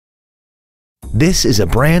This is a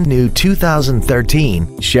brand new 2013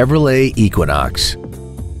 Chevrolet Equinox.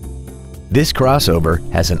 This crossover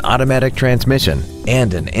has an automatic transmission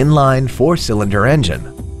and an inline 4-cylinder engine.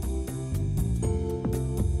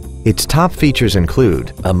 Its top features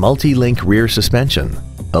include a multi-link rear suspension,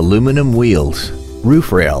 aluminum wheels,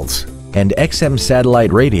 roof rails, and XM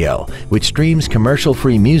satellite radio, which streams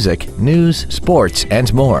commercial-free music, news, sports,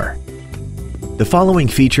 and more. The following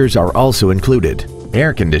features are also included: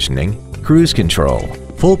 air conditioning, cruise control,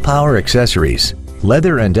 full power accessories,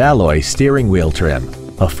 leather and alloy steering wheel trim,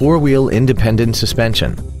 a 4-wheel independent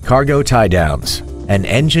suspension, cargo tie-downs, an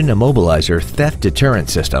engine immobilizer theft deterrent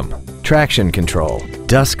system, traction control,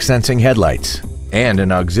 dusk sensing headlights, and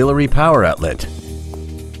an auxiliary power outlet.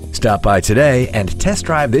 Stop by today and test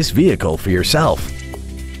drive this vehicle for yourself.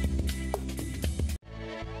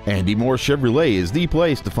 Andy Mohr Chevrolet is the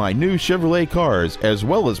place to find new Chevrolet cars as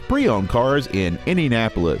well as pre-owned cars in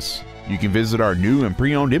Indianapolis. You can visit our new and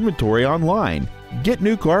pre-owned inventory online, get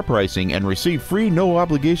new car pricing, and receive free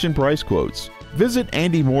no-obligation price quotes. Visit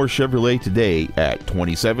Andy Mohr Chevrolet today at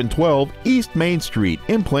 2712 East Main Street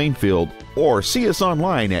in Plainfield, or see us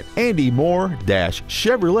online at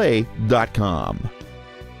andymohr-chevrolet.com.